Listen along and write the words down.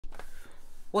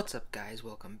What's up, guys?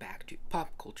 Welcome back to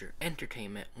Pop Culture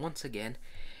Entertainment once again,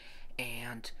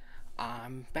 and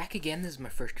I'm back again. This is my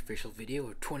first official video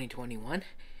of 2021.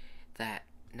 That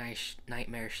nice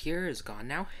nightmarish year is gone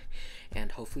now,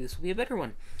 and hopefully this will be a better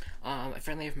one. I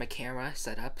finally have my camera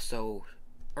set up,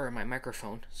 or my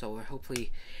microphone, so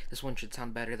hopefully this one should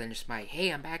sound better than just my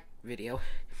 "Hey, I'm back" video.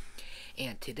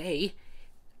 And today,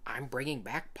 I'm bringing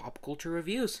back pop culture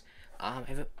reviews. I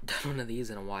haven't done one of these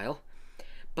in a while,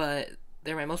 but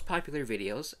they're my most popular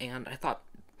videos, and I thought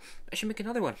I should make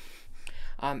another one,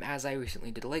 as I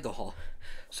recently did a Lego haul.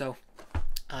 So,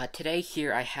 today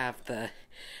here I have the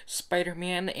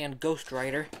Spider-Man and Ghost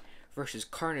Rider versus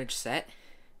Carnage set.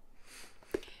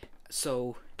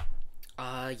 So,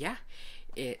 yeah,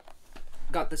 it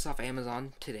got this off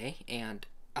Amazon today, and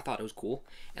I thought it was cool,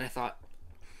 and I thought,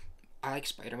 I like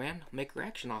Spider-Man, I'll make a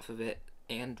reaction off of it,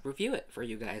 and review it for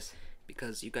you guys,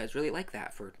 because you guys really like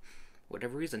that for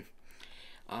whatever reason.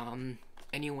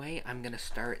 Anyway, I'm gonna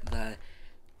start the,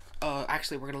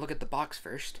 actually, we're gonna look at the box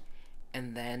first,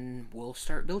 and then we'll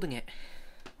start building it.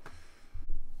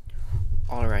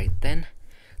 Alright then,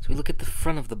 so we look at the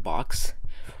front of the box,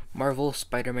 Marvel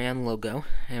Spider-Man logo,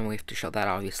 and we have to show that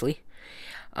obviously.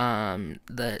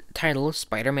 The title is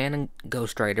Spider-Man and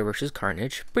Ghost Rider vs.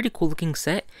 Carnage. Pretty cool looking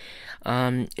set.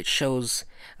 It shows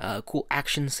a cool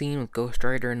action scene with Ghost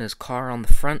Rider in his car on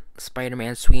the front,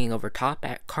 Spider-Man swinging over top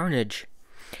at Carnage.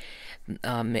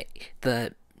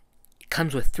 It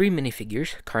comes with 3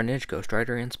 minifigures, Carnage, Ghost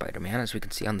Rider, and Spider-Man, as we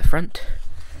can see on the front.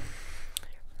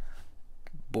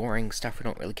 Boring stuff we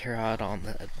don't really care about on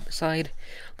the side.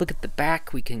 Look at the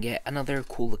back, we can get another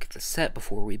cool look at the set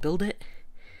before we build it.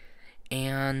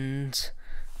 And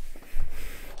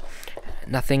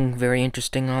nothing very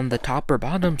interesting on the top or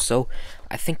bottom, so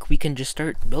I think we can just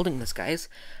start building this, guys.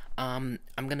 I'm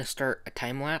gonna start a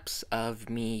time lapse of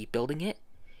me building it,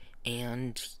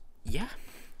 and yeah,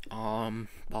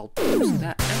 I'll post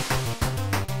that now.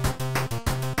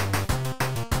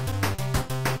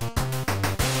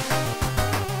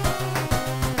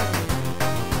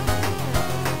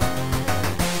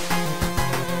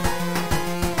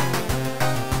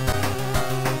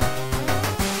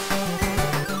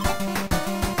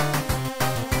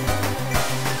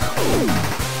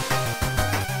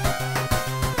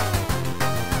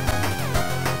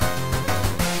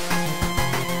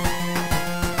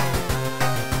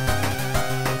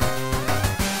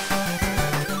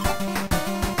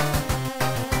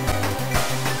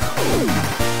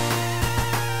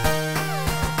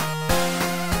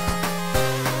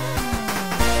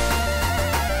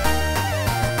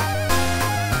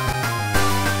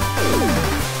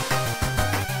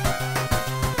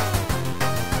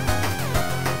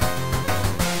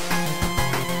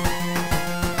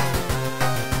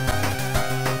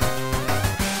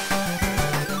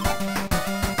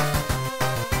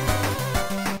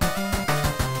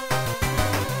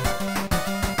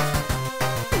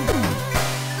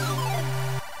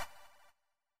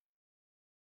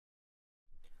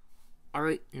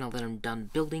 Alright, now that I'm done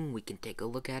building, we can take a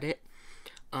look at it.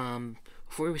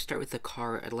 Before we start with the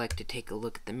car, I'd like to take a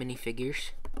look at the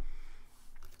minifigures.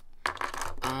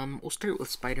 We'll start with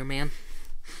Spider-Man.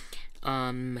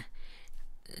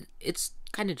 It's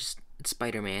kind of just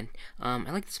Spider-Man.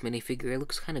 I like this minifigure, it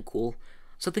looks kind of cool.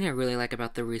 Something I really like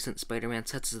about the recent Spider-Man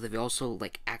sets is that they've also,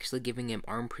 actually giving him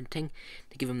arm printing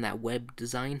to give him that web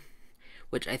design,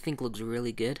 which I think looks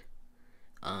really good.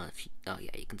 Oh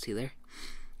yeah, you can see there.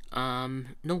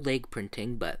 No leg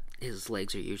printing, but his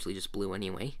legs are usually just blue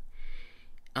anyway.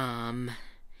 Yeah,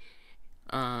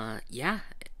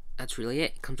 that's really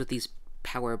it. It comes with these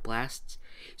power blasts.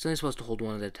 He's only supposed to hold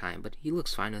one at a time, but he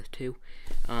looks fine with 2.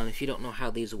 If you don't know how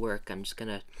these work, I'm just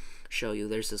gonna show you.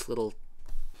 There's this little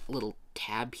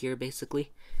tab here,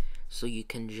 basically. So you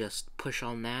can just push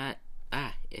on that.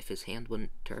 If his hand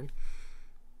wouldn't turn.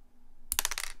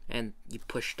 And you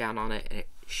push down on it, and it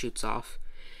shoots off.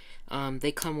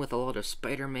 They come with a lot of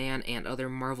Spider-Man and other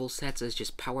Marvel sets as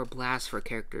just power blasts for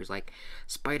characters like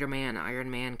Spider-Man,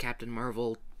 Iron Man, Captain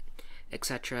Marvel,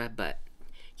 etc. But,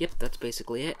 yep, that's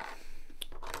basically it.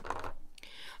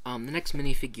 The next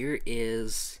minifigure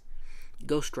is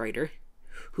Ghost Rider,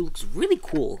 who looks really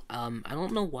cool. I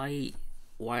don't know why,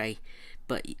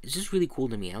 but it's just really cool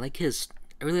to me. I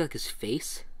really like his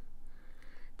face.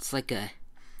 It's like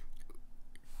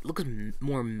looks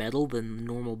more metal than the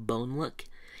normal bone look.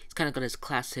 He's kind of got his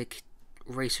classic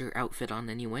racer outfit on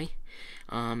anyway.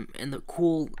 And the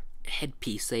cool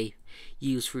headpiece they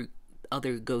use for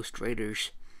other Ghost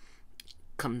Riders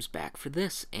comes back for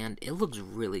this, and it looks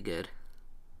really good.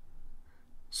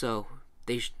 So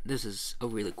this is a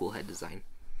really cool head design.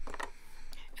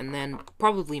 And then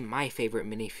probably my favorite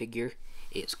minifigure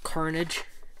is Carnage.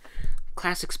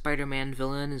 Classic Spider-Man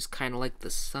villain, is kind of like the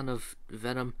son of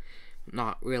Venom.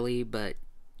 Not really, but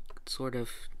sort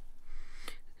of.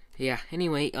 Yeah,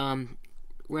 anyway,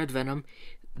 Red Venom.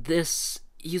 This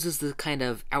uses the kind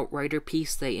of Outrider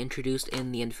piece they introduced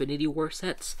in the Infinity War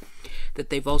sets that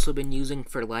they've also been using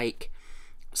for, like,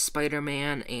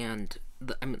 Spider-Man and,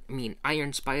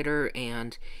 Iron Spider,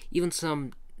 and even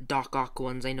some Doc Ock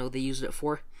ones I know they used it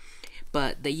for.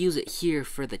 But they use it here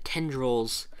for the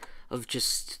tendrils of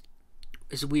just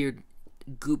his weird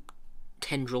goop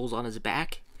tendrils on his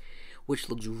back, which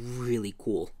looks really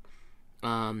cool.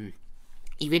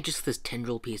 Even just this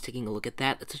tendril piece, taking a look at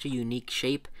that, it's such a unique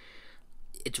shape.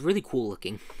 It's really cool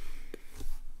looking.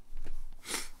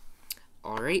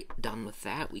 Alright, done with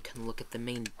that. We can look at the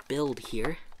main build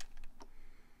here.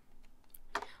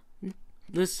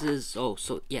 This is,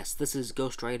 this is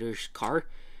Ghost Rider's car.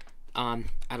 I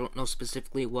don't know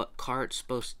specifically what car it's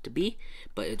supposed to be,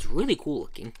 but it's really cool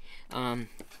looking.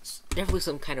 It's definitely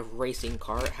some kind of racing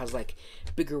car. It has, like,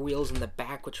 bigger wheels in the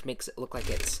back, which makes it look like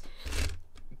it's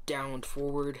down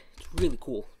forward. It's really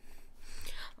cool.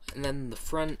 And then the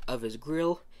front of his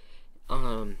grill,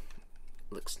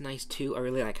 looks nice too. I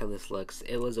really like how this looks.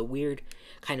 It was a weird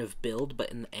kind of build,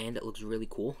 but in the end it looks really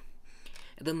cool.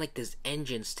 And then, like, this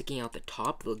engine sticking out the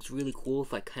top looks really cool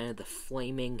with, like, kind of the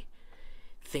flaming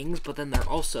things, but then they're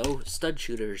also stud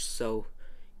shooters, so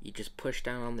you just push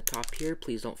down on the top here.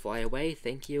 Please don't fly away,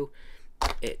 thank you.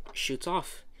 It shoots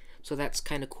off. So that's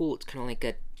kind of cool. It's kind of like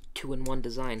a 2-in-1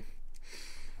 design.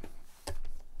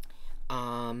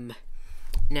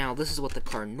 Now, this is what the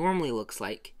car normally looks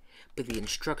like, but the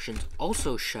instructions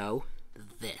also show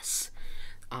this.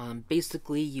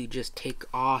 Basically, you just take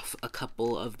off a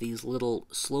couple of these little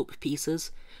slope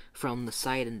pieces from the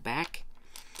side and back,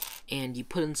 and you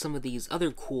put in some of these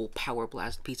other cool Power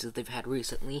Blast pieces they've had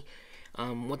recently.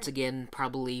 Once again,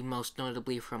 probably most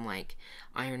notably from, like,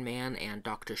 Iron Man and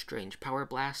Doctor Strange Power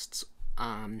Blasts,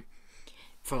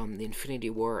 from the Infinity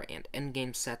War and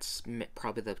Endgame sets,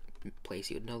 probably the place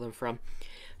you would know them from.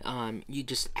 You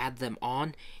just add them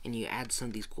on, and you add some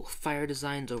of these cool fire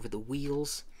designs over the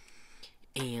wheels,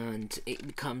 and it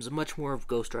becomes much more of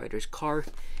Ghost Rider's car,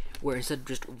 where instead of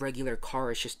just a regular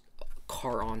car, it's just a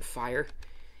car on fire,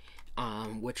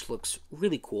 which looks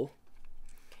really cool.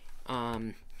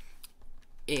 So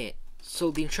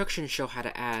the instructions show how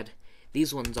to add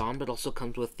these ones on, but also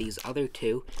comes with these other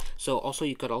two. So also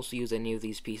you could also use any of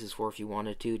these pieces for if you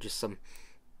wanted to, just some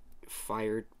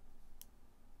fire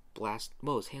blast.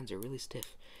 Whoa, his hands are really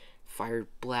stiff. Fire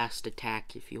blast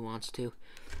attack if you wants to.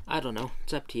 I don't know,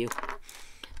 it's up to you.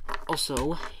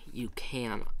 Also, you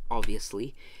can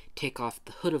obviously take off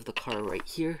the hood of the car right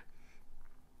here.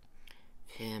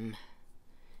 Him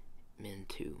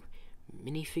into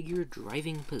minifigure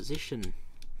driving position.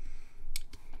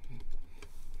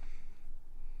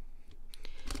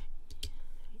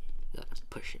 Gotta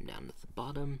push him down to the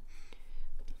bottom.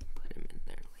 Put him in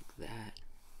there like that.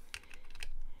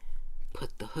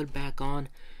 Put the hood back on,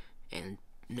 and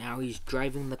now he's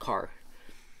driving the car.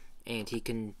 And he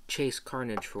can chase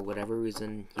Carnage for whatever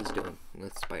reason he's doing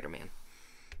with Spider-Man.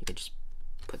 You can just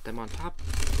put them on top.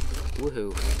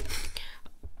 Woohoo.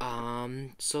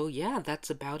 So yeah, that's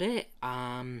about it.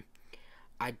 I'm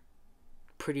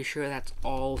pretty sure that's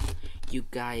all you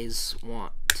guys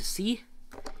want to see.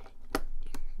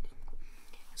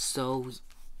 So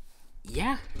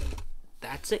yeah,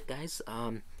 that's it, guys.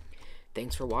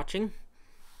 Thanks for watching.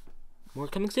 More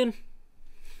coming soon.